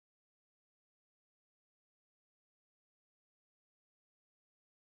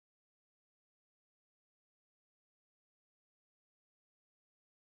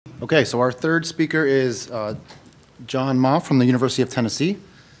Okay, so our third speaker is John Ma from the University of Tennessee,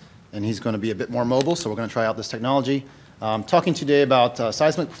 and he's going to be a bit more mobile, so we're going to try out this technology. Talking today about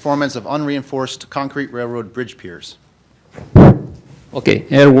seismic performance of unreinforced concrete railroad bridge piers. Okay,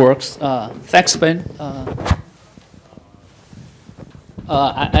 it works. Thanks, Ben.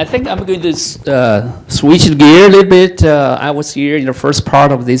 I think I'm going to switch gear a little bit. I was here in the first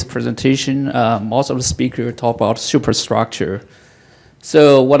part of this presentation. Most of the speakers talk about superstructure.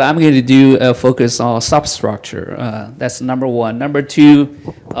 So what I'm going to do, focus on substructure. That's number one. Number two,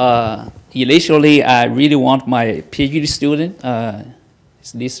 initially, I really want my PhD student,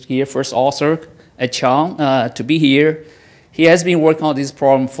 this here, first author, Chang, to be here. He has been working on this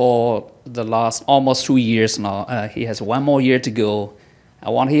problem for the last almost 2 years now. He has 1 more year to go.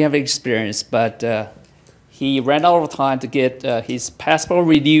 I want him to have experience, but he ran out of time to get his passport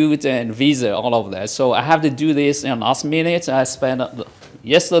renewed and visa, all of that. So I have to do this in the last minute. I spent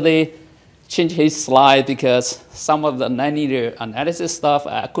yesterday changed his slide because some of the nonlinear analysis stuff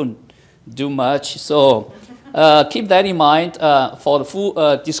I couldn't do much. So keep that in mind. For the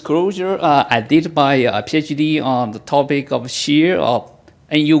full disclosure, I did my PhD on the topic of shear of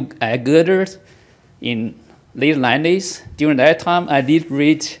NU girders in late 90s. During that time, I did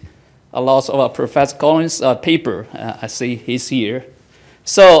read a lot of Professor Collins' paper. I see he's here.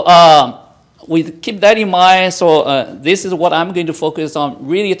 So we keep that in mind. So this is what I'm going to focus on,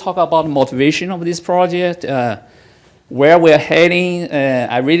 really talk about the motivation of this project, where we're heading.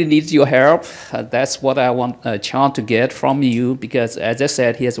 I really need your help. That's what I want Chan to get from you, because as I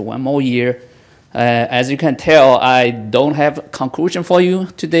said, he has 1 more year. As you can tell, I don't have a conclusion for you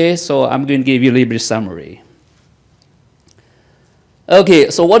today, so I'm going to give you a little bit of summary. Okay,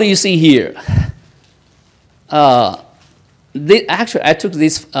 so what do you see here? Actually, I took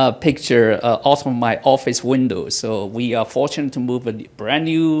this picture out of my office window. So we are fortunate to move a brand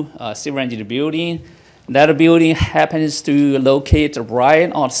new civil engineering building. That building happens to locate right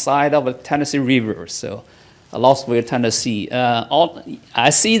on the side of the Tennessee River, so Louisville, Tennessee. I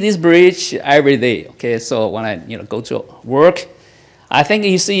see this bridge every day. Okay, so when I go to work, I think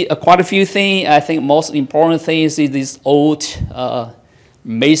you see quite a few things. I think most important thing is this old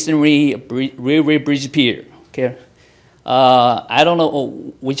masonry railway bridge pier. Okay, I don't know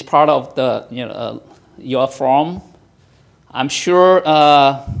which part of the you're from. I'm sure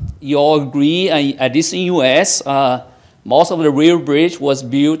you all agree. At least in U.S., most of the rail bridge was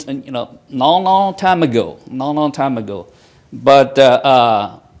built, long time ago. But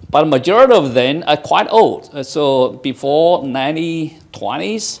the majority of them are quite old. So before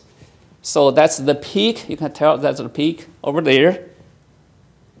 1920s. So that's the peak. You can tell that's the peak over there.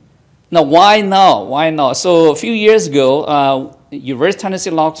 Now, why now? Why not? So a few years ago, University of Tennessee,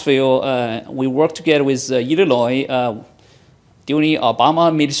 Knoxville, we worked together with Illinois during Obama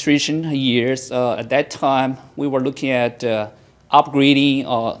administration years. At that time, we were looking at upgrading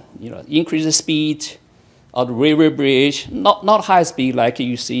or increase the speed of the railway bridge, not high speed like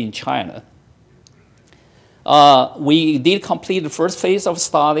you see in China. We did complete the first phase of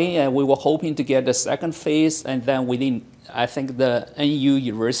study, and we were hoping to get the second phase, and then we didn't. I think the NU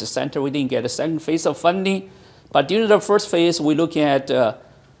University Center, we didn't get the second phase of funding. But during the first phase, we're looking at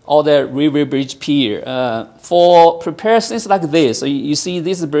all the railway bridge pier. For prepare things like this, so you see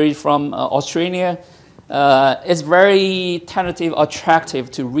this bridge from Australia. It's very tentative,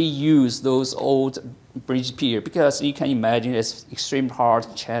 attractive to reuse those old bridge pier, because you can imagine it's extremely hard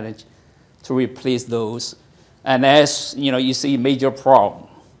challenge to replace those. And as you see major problem.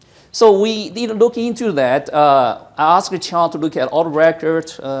 So we did look into that. I asked Chan to look at all the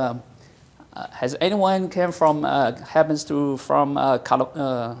records. Has anyone came from, from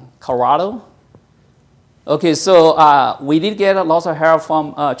Colorado? Okay, so we did get a lot of help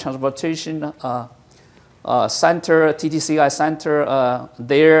from transportation center, TTCI center.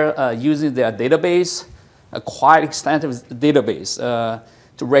 They're using their database, a quite extensive database,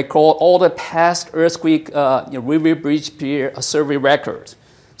 to record all the past earthquake railway bridge pier survey records.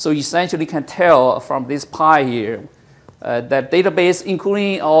 So essentially, you can tell from this pie here that database,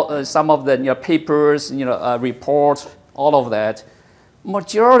 including all, some of the papers, reports, all of that.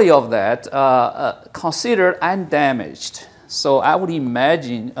 Majority of that considered undamaged. So I would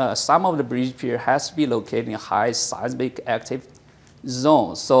imagine some of the bridge pier has to be located in high seismic active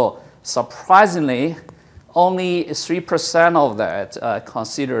zones. So surprisingly, only 3% of that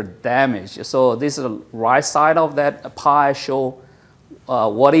considered damaged. So this is the right side of that pie show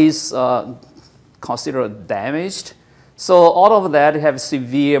what is considered damaged. So all of that have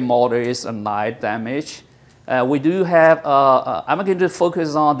severe, moderate, and light damage. We do have, I'm going to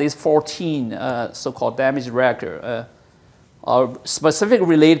focus on these 14 so-called damage record. specifically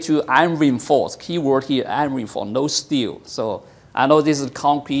related to unreinforced. Keyword here, unreinforced, no steel. So I know this is a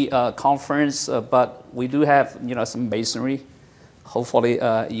concrete conference, but we do have some masonry. Hopefully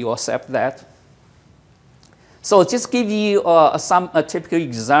you accept that. So just give you a typical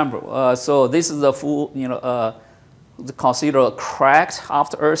example. So this is the full, considered cracked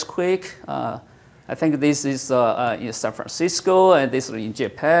after earthquake. I think this is in San Francisco, and this is in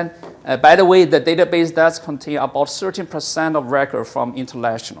Japan. By the way, the database does contain about 13% of record from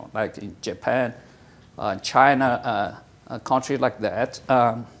international, like in Japan, China, a country like that.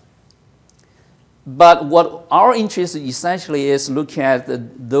 But what our interest essentially is looking at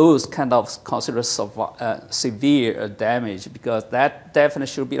those kind of considered severe damage, because that definitely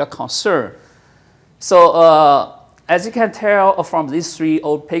should be a concern. So as you can tell from these three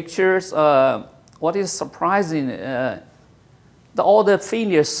old pictures, what is surprising, all the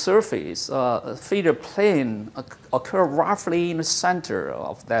failure surface, failure plane occur roughly in the center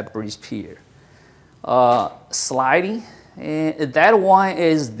of that bridge pier. Sliding, and that one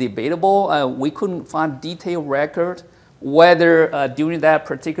is debatable. We couldn't find detailed record whether during that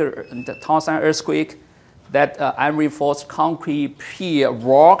particular Townsend earthquake that unreinforced concrete pier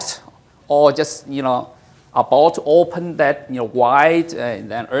rocked or just about to open that wide and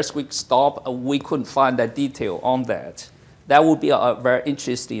then earthquake stop. We couldn't find that detail on that. That would be very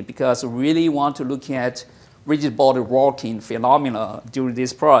interesting, because we really want to look at rigid body rocking phenomena during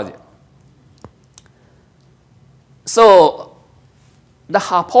this project. So the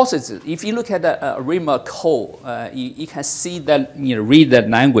hypothesis, if you look at the RIMA code, you can see that, read that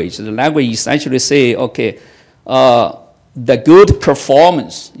language. The language essentially say, okay, the good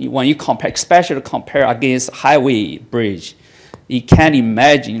performance, when you compare, especially compare against highway bridge, you can't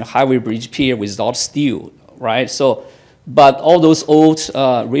imagine highway bridge pier without steel, right? So, but all those old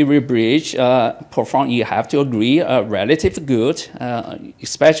river bridge perform, you have to agree, relatively good,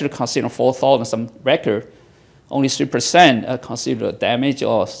 especially considering 4,000 some record. Only 3% consider damage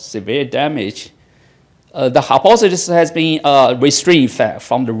or severe damage. The hypothesis has been a restrain effect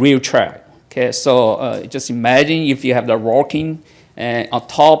from the real track. Okay, so just imagine if you have the rocking, and on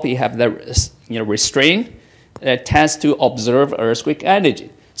top you have the restrain that tends to observe earthquake energy.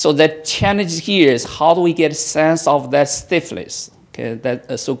 So the challenge here is how do we get a sense of that stiffness, okay,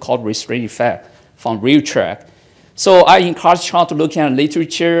 that so-called restrain effect from real track. So I encourage Sean to look at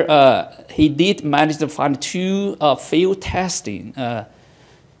literature. He did manage to find two field testing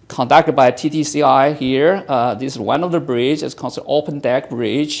conducted by TTCI here. This is one of the bridges. It's called the open deck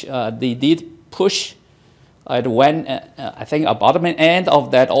bridge. They did push at one, I think, a bottom end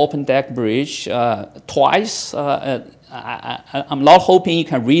of that open deck bridge twice. I'm not hoping you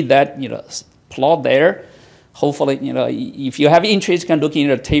can read that plot there. Hopefully, if you have interest, you can look in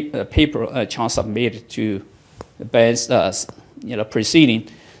the paper Sean submitted to Ben's proceeding.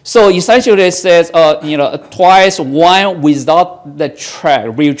 So essentially it says twice, one without the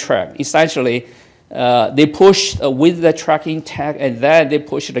track, real track. Essentially they pushed with the tracking tag, and then they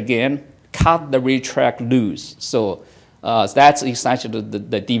push it again, cut the real track loose. So that's essentially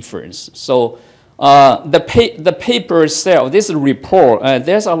the difference. So the paper itself, this report,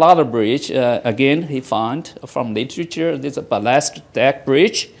 there's a lot of bridge. Again, he found from literature, there's a ballast deck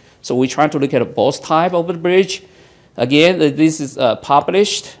bridge. So we try to look at both type of the bridge. Again, this is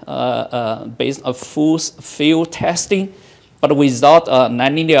published based on full field testing, but without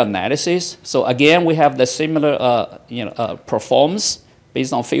nonlinear analysis. So again, we have the similar performance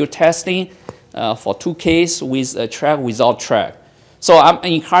based on field testing for two cases with track, without track. So I'm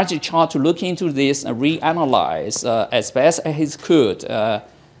encouraging Sean to look into this and reanalyze as best as he could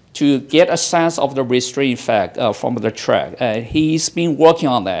to get a sense of the restraint effect from the track. He's been working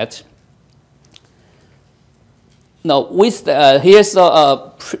on that. Now, with here's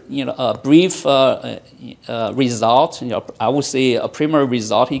a brief result. I would say a primary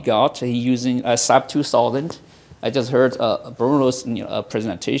result he got. He using a SAP 2000. I just heard Bruno's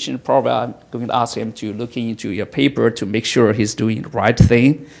presentation. Probably I'm going to ask him to look into your paper to make sure he's doing the right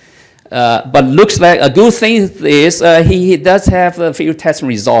thing. But looks like a good thing is he does have a field testing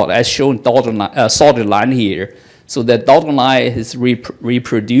result as shown solid line here. So the dotted line is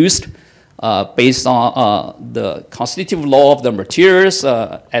reproduced. Based on the constitutive law of the materials,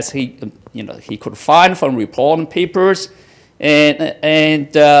 as he could find from reporting papers,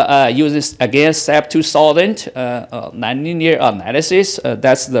 and uses again SAP 2000 nonlinear analysis.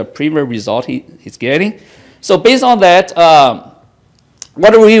 That's the primary result he's getting. So based on that,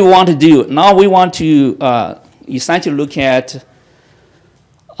 what do we want to do now? We want to essentially look at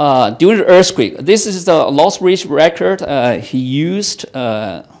during the earthquake. This is the loss rate record he used.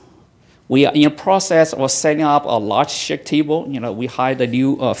 We are in a process of setting up a large shake table. We hired a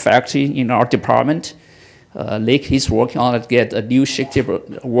new faculty in our department. Lake, he's working on it to get a new shake table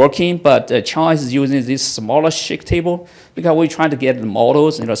working, but Chang is using this smaller shake table because we're trying to get the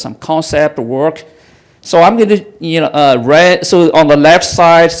models, some concept work. So I'm going to, so on the left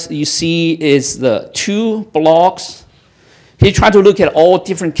side, you see is the 2 blocks. He tried to look at all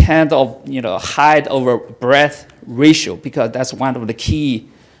different kinds of, height over breadth ratio, because that's one of the key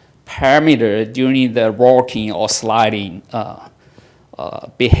parameters during the rocking or sliding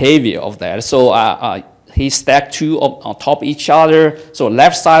behavior of that. So he stacked 2 on top of each other. So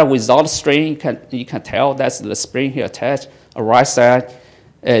left side without strain, you can tell that's the spring here attached. Right side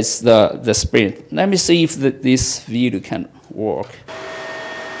is the spring. Let me see if this video can work.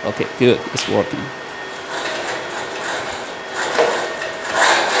 Okay, good, it's working.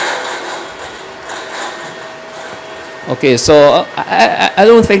 Okay, so I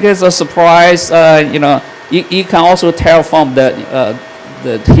don't think it's a surprise. You can also tell from the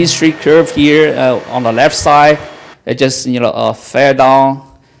history curve here on the left side. It just fell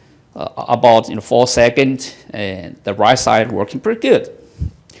down about 4 seconds, and the right side working pretty good.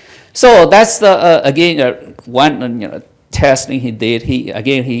 So that's the again one testing he did.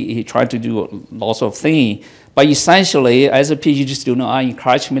 He tried to do lots of things, but essentially, as a PhD student, I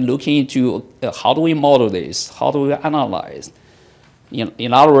encourage me looking into how do we model this, how do we analyze.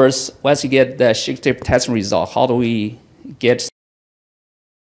 In other words, once you get the shake tape testing result, how do we get?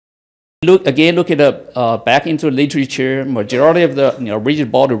 Look at the back into literature. Majority of the rigid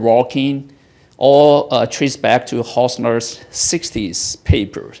body rocking all trace back to Hostler's 60s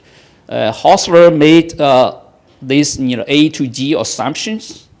papers. Hostler made these A to G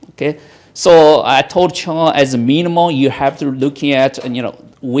assumptions. Okay, so I told Chang as a minimum you have to look at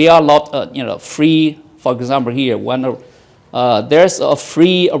we are not free. For example, here there's a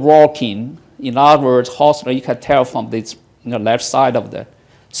free rocking. In other words, Hostler, you can tell from this left side of the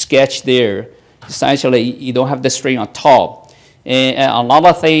sketch there. Essentially, you don't have the strain on top. And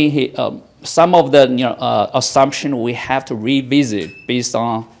another thing, some of the assumption we have to revisit based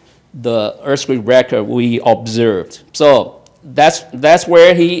on the earthquake record we observed. So that's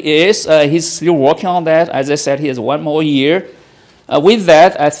where he is. He's still working on that. As I said, he has 1 more year. With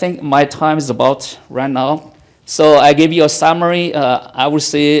that, I think my time is about run out. So I give you a summary. I would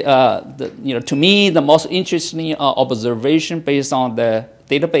say, to me, the most interesting observation based on the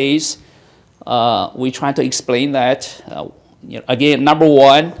database, we try to explain that. Again, number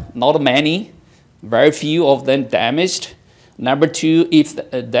 1, not many, very few of them damaged. Number 2, if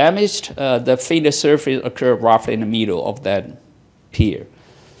damaged, the failure surface occurred roughly in the middle of that pier.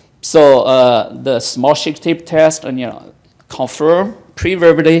 So the small shake tape test, confirm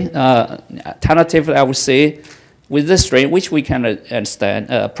pre-verbally, tentatively, I would say, with the strain, which we can understand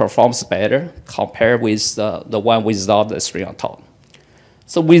performs better compared with the one without the strain on top.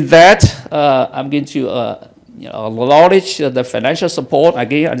 So with that, I'm going to acknowledge the financial support,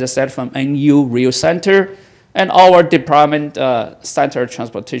 again, as I said, from NU Rio Center and our department, Center of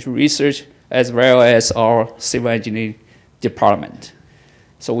Transportation Research, as well as our civil engineering department.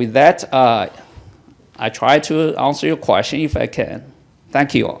 So with that, I try to answer your question if I can.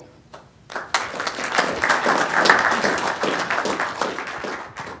 Thank you all.